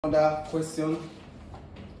Another question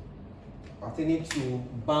pertaining to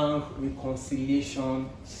bank reconciliation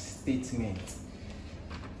statement.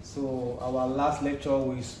 So our last lecture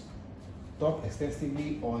we talked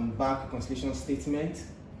extensively on bank reconciliation statement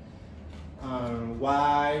and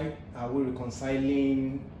why are we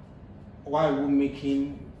reconciling, why are we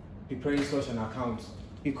preparing such an account.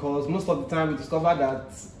 Because most of the time we discover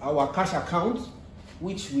that our cash account,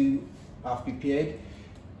 which we have prepared,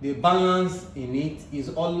 the balance in it is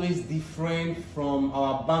always different from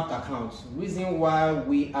our bank accounts. Reason why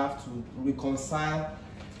we have to reconcile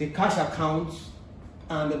the cash account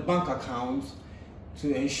and the bank account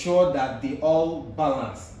to ensure that they all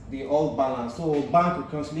balance. So bank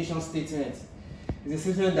reconciliation statement is a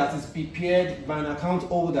statement that is prepared by an account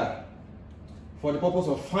holder for the purpose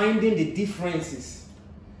of finding the differences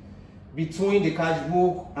between the cash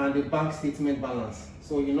book and the bank statement balance.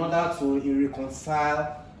 So in order to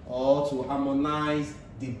reconcile or to harmonize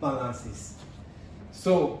the balances.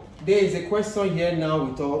 So there is a question here now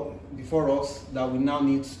before us that we now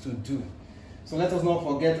need to do. So let us not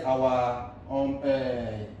forget our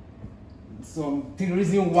the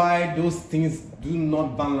reason why those things do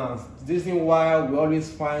not balance. The reason why we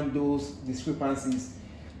always find those discrepancies.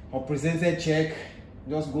 Unpresented check,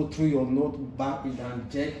 just go through your note back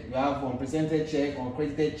and check. You have unpresented check,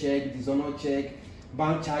 uncredited check, dishonored check,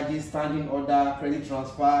 bank charges, standing order, credit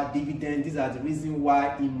transfer, dividend. These are the reasons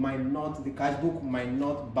why the cash book might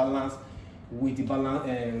not balance with the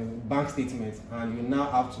bank statement, and you now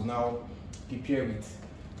have to prepare it.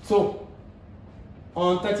 So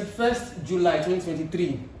on 31st July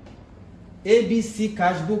 2023, ABC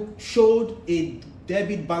cash book showed a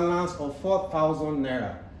debit balance of 4,000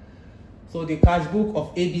 naira. So the cash book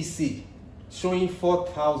of ABC showing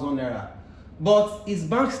 4,000 naira. But his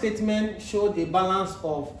bank statement showed a balance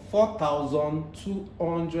of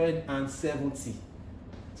 4,270.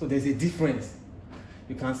 So there's a difference.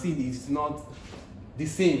 You can see it's not the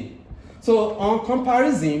same. So on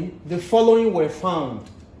comparison, the following were found.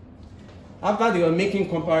 After they were making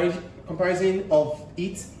comparison of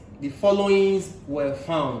it, the followings were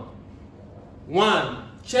found. 1.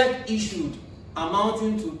 Check issued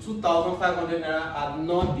amounting to 2,500 naira had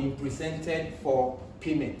not been presented for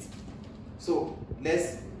payment. So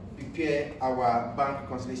let's prepare our bank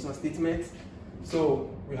reconciliation statement. So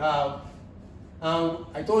we have,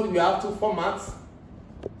 I told you we have two formats: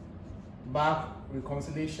 bank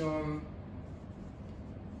reconciliation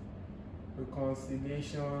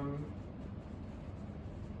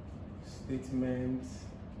statement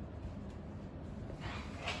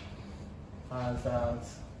as at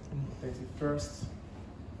 31st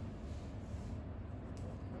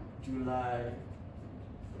July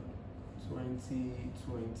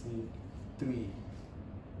 2023.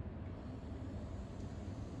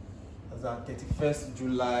 As at 31st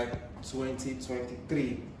July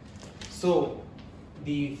 2023. So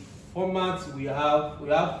the format we have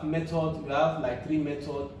method, we have like 3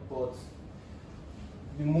 methods, but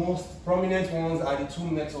the most prominent ones are the 2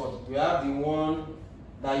 methods. We have the one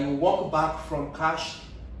that you walk back from cash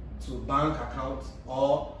to bank account,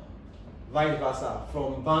 or vice versa,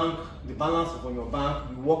 from bank, the balance from your bank,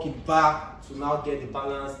 you walk it back to now get the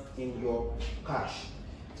balance in your cash.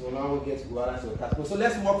 So now we get to balance your cash. So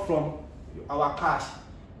let's walk from our cash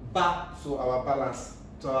back to our balance,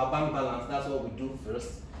 to our bank balance. That's what we do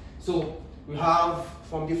first. So we have,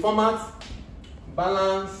 from the format,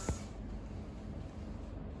 balance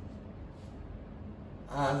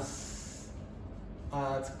as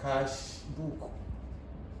at cash book.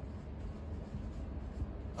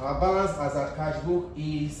 Our balance as a cash book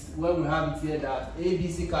is when we have it here that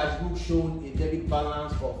ABC cash book showed a debit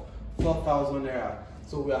balance of 4,000 naira.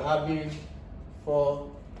 So we are having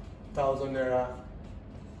 4,000 naira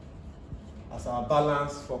as our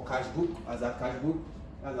balance for cash book, as our cash book,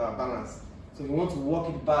 as our balance. So we want to work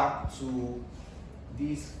it back to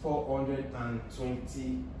this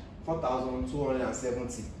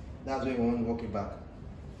 4,270. That's where we want to work it back.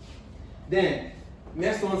 Then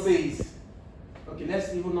next one says, okay,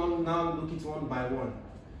 let's even now look at one by one.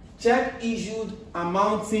 Check issued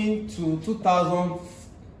amounting to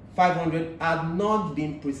 2,500 had not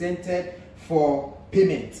been presented for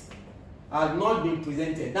payment. Had not been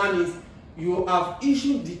presented. That means you have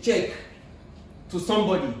issued the check to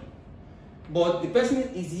somebody, but the person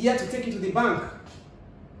is yet to take it to the bank.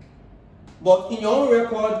 But in your own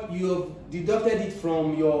record, you have deducted it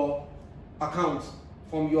from your account,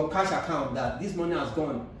 from your cash account, that this money has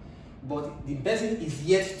gone. But the person is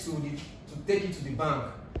yet to take it to the bank.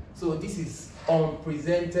 So this is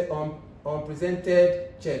unpresented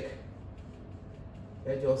check.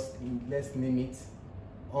 Let's name it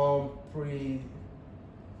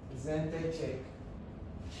Presented check.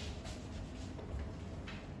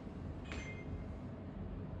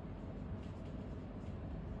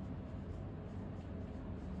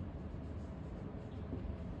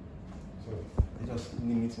 So I just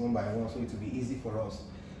name it one by one so it will be easy for us.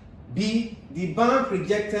 B, the bank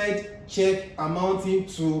rejected check amounting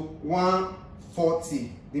to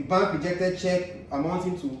 140. The bank rejected check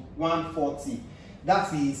amounting to 140.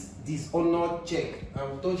 That is dishonored check. I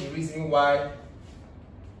will tell you the reason why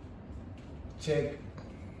check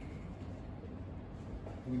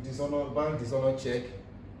with dishonored bank, dishonored check.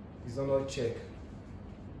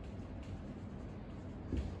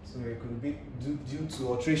 So it could be due to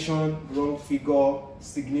alteration, wrong figure,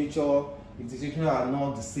 signature. If the signature are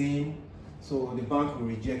not the same, so the bank will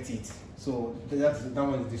reject it. So that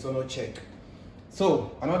one is dishonored check.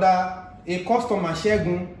 So a customer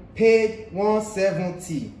Shegun paid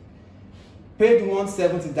 170. Paid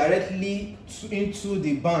 170 directly into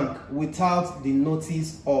the bank without the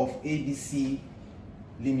notice of ABC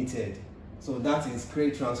Limited. So that is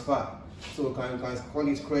credit transfer. So you can call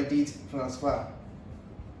it credit transfer.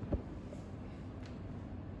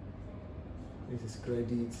 This is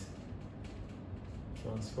credit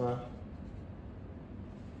transfer.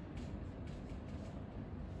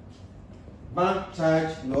 Bank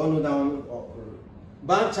charge, you all know that one.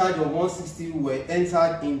 Bank charge of 160 were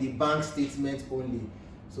entered in the bank statement only.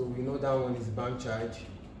 So we know that one is bank charge.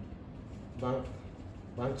 Bank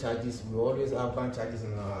charges, we always have bank charges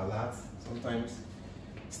in our alerts sometimes.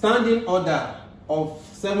 Standing order of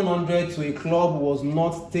 700 to a club was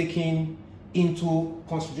not taken into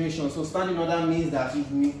consideration. So standing order means that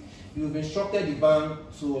you've instructed the bank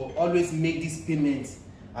to always make this payment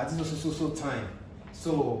at this so time.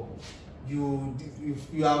 So you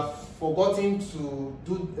have forgotten to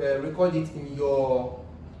record it in your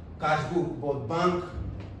cash book, but bank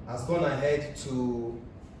has gone ahead to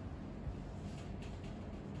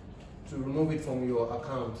remove it from your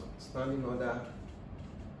account. Standing order,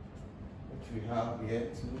 which we have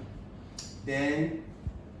here too. Then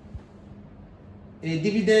a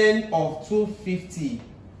dividend of 250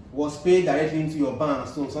 was paid directly into your bank.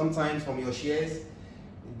 So sometimes from your shares,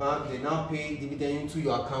 the bank, they now pay dividend into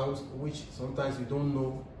your account, which sometimes you don't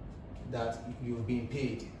know that you've been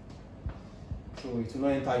paid. So it will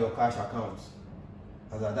not enter your cash account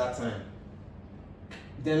as at that time.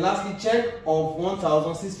 Then lastly, check of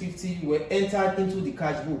 1,650 were entered into the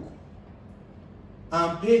cash book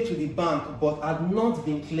and paid to the bank, but had not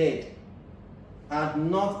been cleared.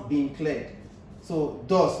 So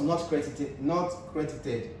thus not credited.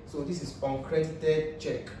 So this is uncredited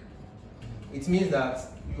check. It means that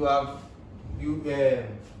you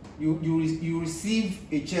receive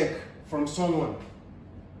a check from someone.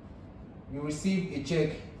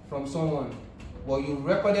 But you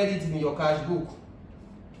recorded it in your cash book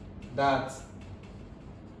that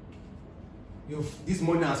this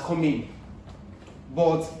money has come in.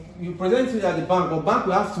 But you present it at the bank, but bank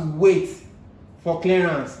will have to wait for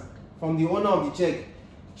clearance from the owner of the check.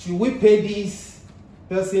 Should we pay this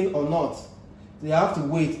person or not? They have to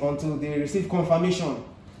wait until they receive confirmation.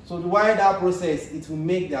 So while that process, it will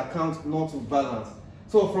make the account not to balance.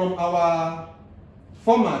 So from our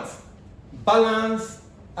format, balance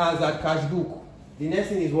as a cash book. The next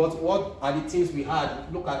thing is what are the things we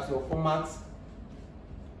had? Look at your format.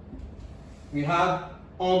 We have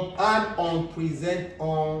add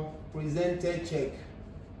unpresented check.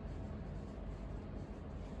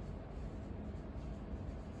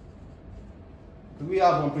 Do we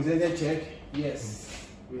have unpresented check? Yes,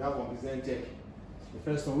 we have unpresented check. The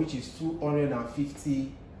first one, which is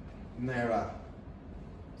 250 naira.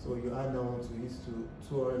 So you add that one to it to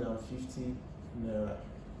 250 naira.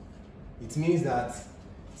 It means that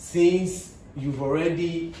since you've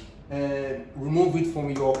already removed it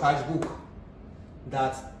from your cash book,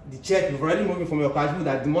 that the check, you've already removed it from your cash book,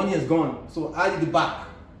 that the money is gone. So add it back.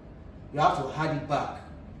 You have to add it back.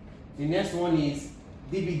 The next one is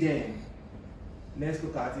dividend. Let's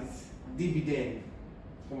look at it. Dividend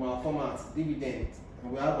from our format, dividend.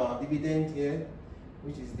 And we have our dividend here,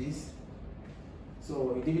 which is this.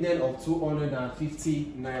 So a dividend of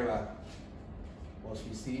 250 naira was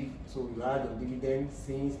received. So you add your dividend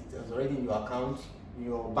since it is already in your account, in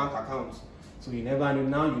your bank account. So you never knew,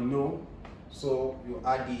 now you know. So you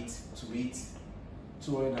add it to it,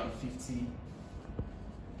 250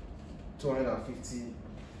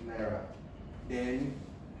 naira. Then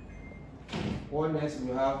what next?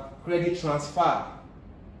 We have credit transfer.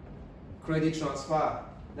 Credit transfer.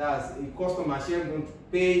 That's a customer going to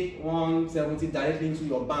pay 170 directly into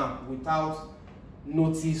your bank without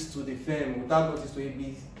notice to the firm, without notice to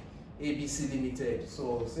ABC Limited.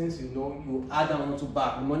 So since you know you add that one to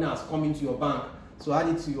back, the money has come into your bank. So add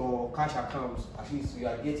it to your cash account. At least you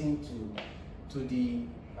are getting to the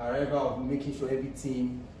arrival of making sure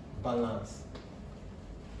everything balanced.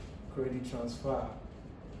 Credit transfer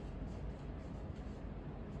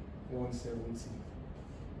 170.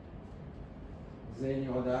 Is there any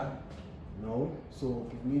other? No. So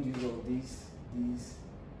we need use of this, and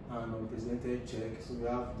unrepresented check. So we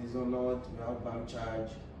have dishonored, we have bank charge,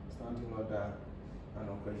 standing order, and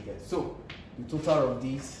uncredited. So the total of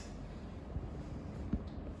these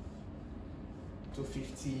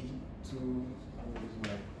 250 to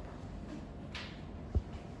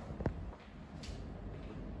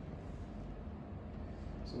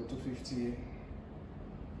so 250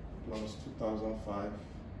 plus 2005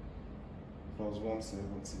 plus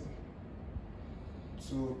 170,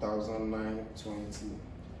 2920.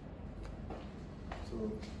 So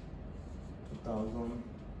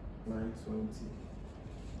 2920.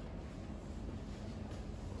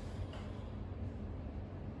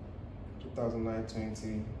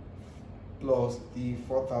 2920 plus the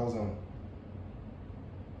 4000,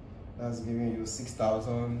 that's giving you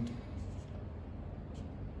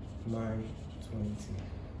 6920.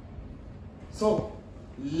 So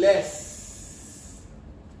less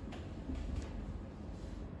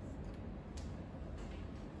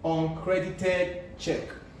uncredited check.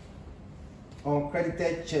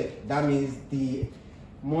 Uncredited check, that means the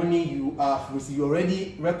money you have received, you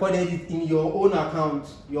already recorded it in your own account,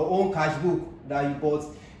 your own cash book that you bought.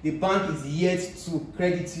 The bank is yet to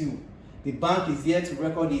credit you. The bank is yet to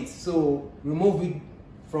record it. So remove it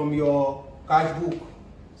from your cash book.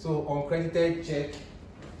 So uncredited check.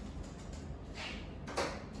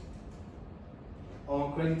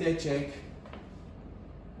 Uncredited check.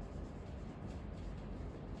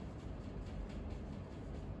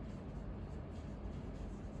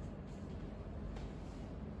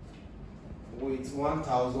 With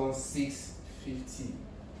 1,650.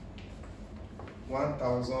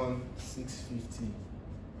 1,650.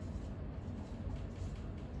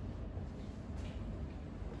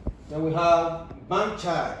 Then we have bank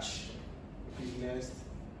charge. Next,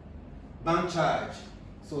 bank charge.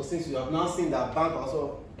 So since you have now seen that bank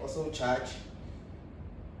also charge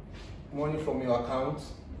money from your account,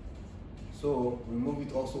 so remove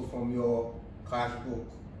it also from your cash book.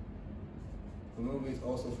 Remove it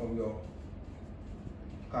also from your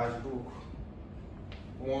cash book.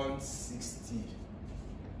 160.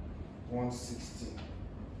 160.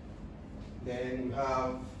 Then we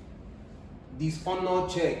have dishonored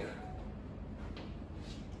check.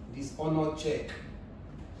 Dishonored check.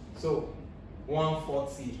 So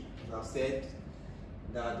 140. As I've said,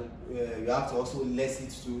 that you have to also less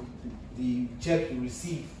it to the check you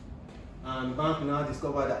receive, and bank now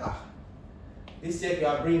discover that this check you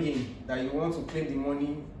are bringing, that you want to claim the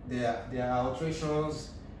money, there are alterations,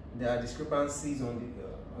 there are discrepancies on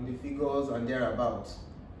the figures and thereabouts.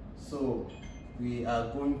 So we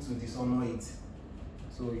are going to dishonor it.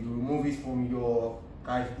 So you remove it from your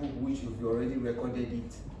cash book, which you've already recorded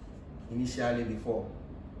it initially before.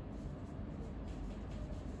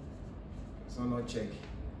 Dishonor check.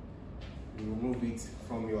 You remove it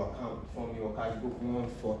from your account, from your cash book.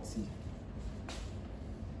 140.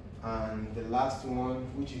 And the last one,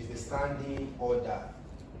 which is the standing order.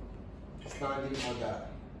 Standing order,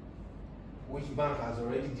 which bank has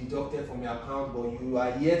already deducted from your account, but you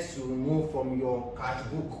are yet to remove from your cash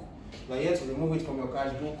book. You are yet to remove it from your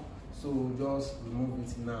cash book, so just remove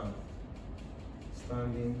it now.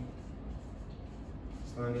 Standing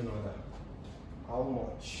order. How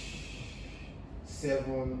much?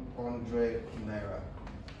 700 naira.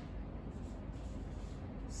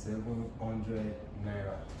 700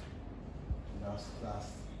 naira. That's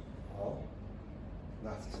all.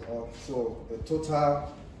 That is all. So the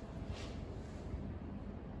total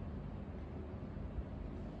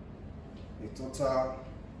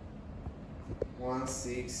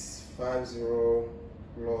 $1650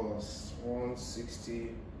 plus 160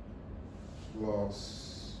 plus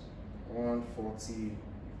 140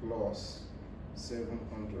 plus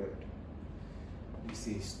 700. This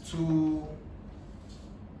is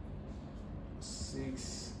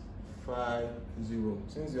 2650.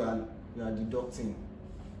 Since you are deducting,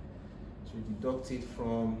 so you deduct it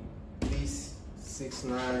from this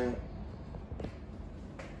 6920.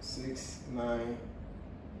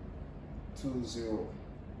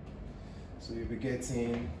 So you'll be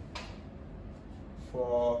getting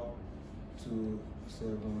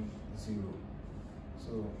 4270.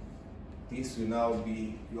 So this will now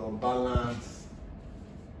be your balance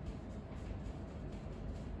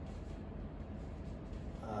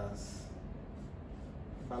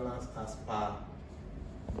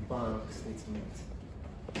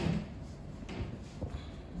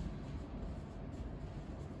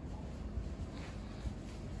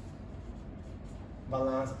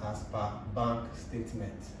balance as per bank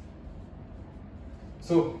statement.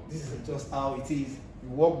 So this is just how it is. You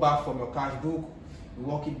work back from your cash book, you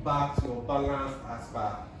work it back to your balance as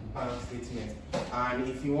per bank statement. And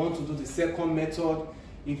if you want to do the second method,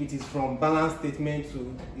 if it is from balance statement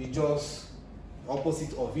to, you just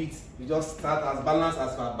opposite of it, you just start as balance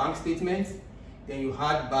as per bank statement, then you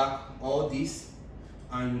add back all this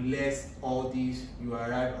and you less all this, you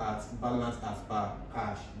arrive at balance as per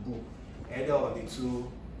cash book. Either of the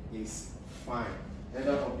two is fine.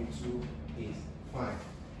 Either of the two is fine.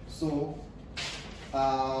 So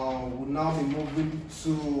we'll now be moving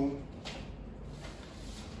to